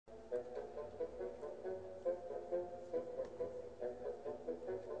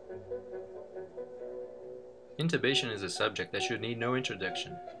Intubation is a subject that should need no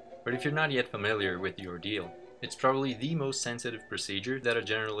introduction, but if you're not yet familiar with the ordeal, it's probably the most sensitive procedure that a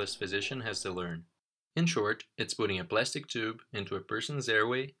generalist physician has to learn. In short, it's putting a plastic tube into a person's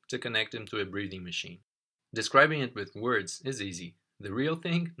airway to connect him to a breathing machine. Describing it with words is easy, the real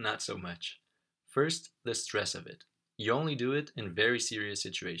thing, not so much. First, the stress of it. You only do it in very serious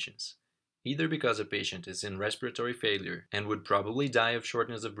situations. Either because a patient is in respiratory failure and would probably die of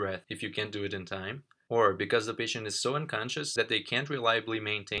shortness of breath if you can't do it in time, or because the patient is so unconscious that they can't reliably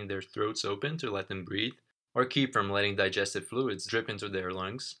maintain their throats open to let them breathe, or keep from letting digestive fluids drip into their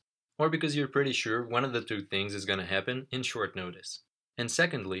lungs, or because you're pretty sure one of the two things is going to happen in short notice. And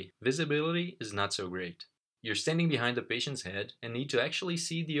secondly, visibility is not so great. You're standing behind the patient's head and need to actually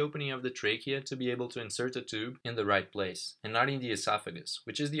see the opening of the trachea to be able to insert the tube in the right place, and not in the esophagus,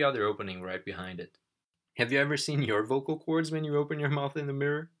 which is the other opening right behind it. Have you ever seen your vocal cords when you open your mouth in the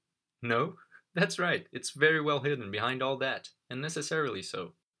mirror? No? That's right, it's very well hidden behind all that, and necessarily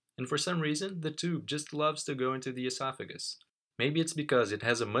so. And for some reason, the tube just loves to go into the esophagus. Maybe it's because it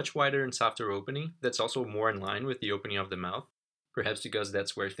has a much wider and softer opening that's also more in line with the opening of the mouth. Perhaps because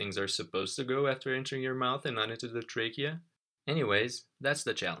that's where things are supposed to go after entering your mouth and not into the trachea. Anyways, that's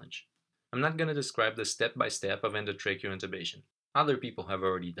the challenge. I'm not going to describe the step-by-step of endotracheal intubation. Other people have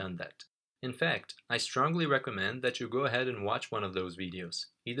already done that. In fact, I strongly recommend that you go ahead and watch one of those videos,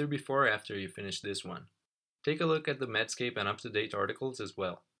 either before or after you finish this one. Take a look at the Medscape and UpToDate articles as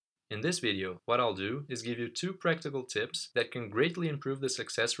well. In this video, what I'll do is give you 2 practical tips that can greatly improve the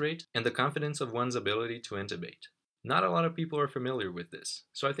success rate and the confidence of one's ability to intubate. Not a lot of people are familiar with this,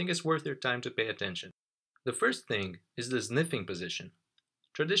 so I think it's worth your time to pay attention. The first thing is the sniffing position.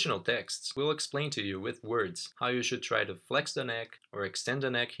 Traditional texts will explain to you with words how you should try to flex the neck or extend the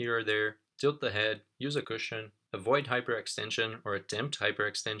neck here or there, tilt the head, use a cushion, avoid hyperextension or attempt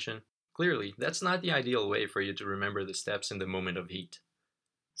hyperextension. Clearly, that's not the ideal way for you to remember the steps in the moment of heat.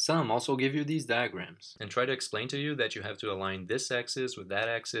 Some also give you these diagrams and try to explain to you that you have to align this axis with that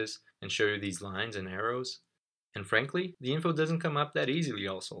axis and show you these lines and arrows. And frankly, the info doesn't come up that easily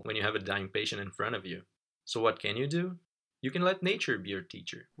also when you have a dying patient in front of you. So what can you do? You can let nature be your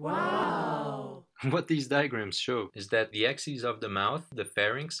teacher. Wow! What these diagrams show is that the axes of the mouth, the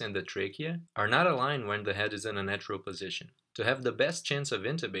pharynx, and the trachea are not aligned when the head is in a natural position. To have the best chance of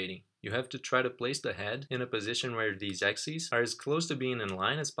intubating, you have to try to place the head in a position where these axes are as close to being in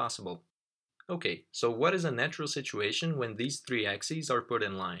line as possible. Okay, so what is a natural situation when these 3 axes are put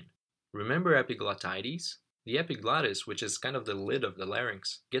in line? Remember epiglottides? The epiglottis, which is kind of the lid of the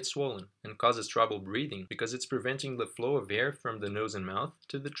larynx, gets swollen and causes trouble breathing because it's preventing the flow of air from the nose and mouth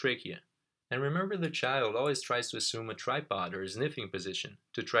to the trachea. And remember, the child always tries to assume a tripod or a sniffing position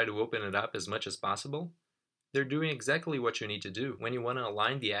to try to open it up as much as possible? They're doing exactly what you need to do when you want to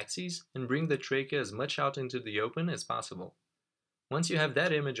align the axes and bring the trachea as much out into the open as possible. Once you have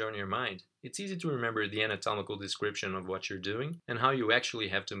that image on your mind, it's easy to remember the anatomical description of what you're doing and how you actually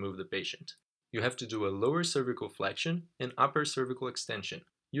have to move the patient. You have to do a lower cervical flexion and upper cervical extension.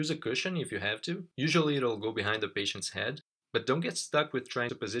 Use a cushion if you have to. Usually it'll go behind the patient's head, but don't get stuck with trying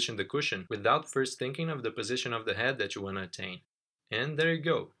to position the cushion without first thinking of the position of the head that you want to attain. And there you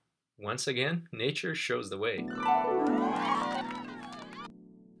go. Once again, nature shows the way.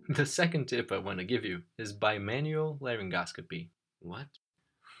 The second tip I want to give you is bimanual laryngoscopy. What?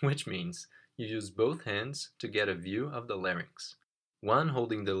 Which means you use both hands to get a view of the larynx. One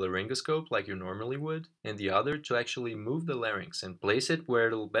holding the laryngoscope like you normally would, and the other to actually move the larynx and place it where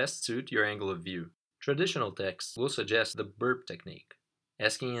it'll best suit your angle of view. Traditional texts will suggest the burp technique,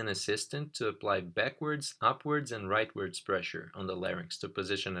 asking an assistant to apply backwards, upwards, and rightwards pressure on the larynx to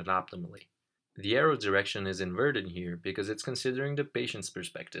position it optimally. The arrow direction is inverted here because it's considering the patient's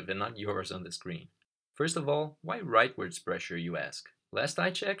perspective and not yours on the screen. First of all, why rightwards pressure, you ask? Last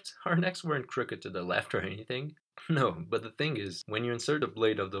I checked, our necks weren't crooked to the left or anything. No, but the thing is, when you insert the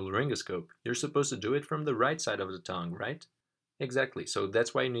blade of the laryngoscope, you're supposed to do it from the right side of the tongue, right? Exactly, so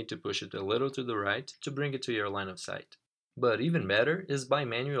that's why you need to push it a little to the right to bring it to your line of sight. But even better is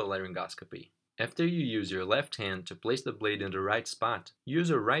bimanual laryngoscopy. After you use your left hand to place the blade in the right spot, use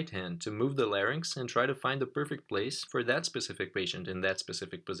your right hand to move the larynx and try to find the perfect place for that specific patient in that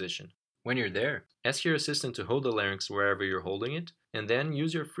specific position. When you're there, ask your assistant to hold the larynx wherever you're holding it, and then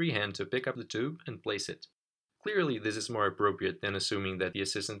use your free hand to pick up the tube and place it. Clearly, this is more appropriate than assuming that the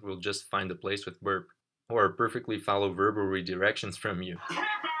assistant will just find the place with burp, or perfectly follow verbal redirections from you.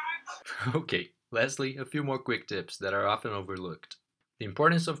 Okay, lastly, a few more quick tips that are often overlooked. The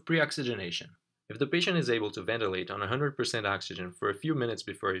importance of pre-oxygenation. If the patient is able to ventilate on 100% oxygen for a few minutes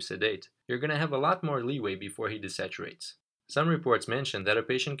before you sedate, you're going to have a lot more leeway before he desaturates. Some reports mention that a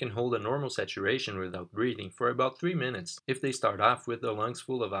patient can hold a normal saturation without breathing for about 3 minutes if they start off with the lungs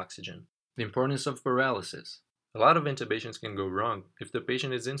full of oxygen. The importance of paralysis. A lot of intubations can go wrong if the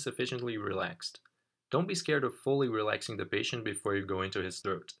patient is insufficiently relaxed. Don't be scared of fully relaxing the patient before you go into his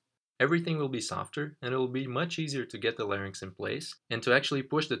throat. Everything will be softer and it will be much easier to get the larynx in place and to actually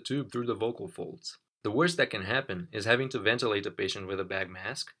push the tube through the vocal folds. The worst that can happen is having to ventilate a patient with a bag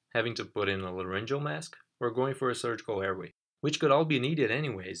mask, having to put in a laryngeal mask, or going for a surgical airway, which could all be needed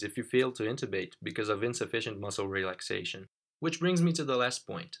anyways if you fail to intubate because of insufficient muscle relaxation. Which brings me to the last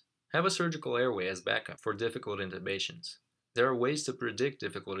point. Have a surgical airway as backup for difficult intubations. There are ways to predict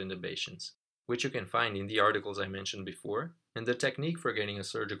difficult intubations, which you can find in the articles I mentioned before, and the technique for getting a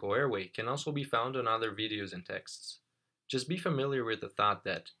surgical airway can also be found on other videos and texts. Just be familiar with the thought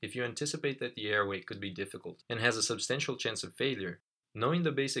that, if you anticipate that the airway could be difficult and has a substantial chance of failure, knowing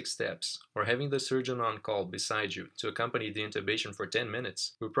the basic steps, or having the surgeon on call beside you to accompany the intubation for 10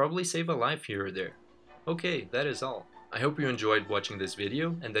 minutes, will probably save a life here or there. Okay, that is all. I hope you enjoyed watching this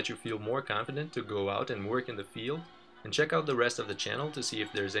video and that you feel more confident to go out and work in the field, and check out the rest of the channel to see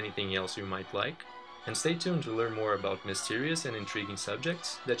if there's anything else you might like, and stay tuned to learn more about mysterious and intriguing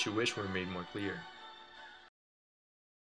subjects that you wish were made more clear.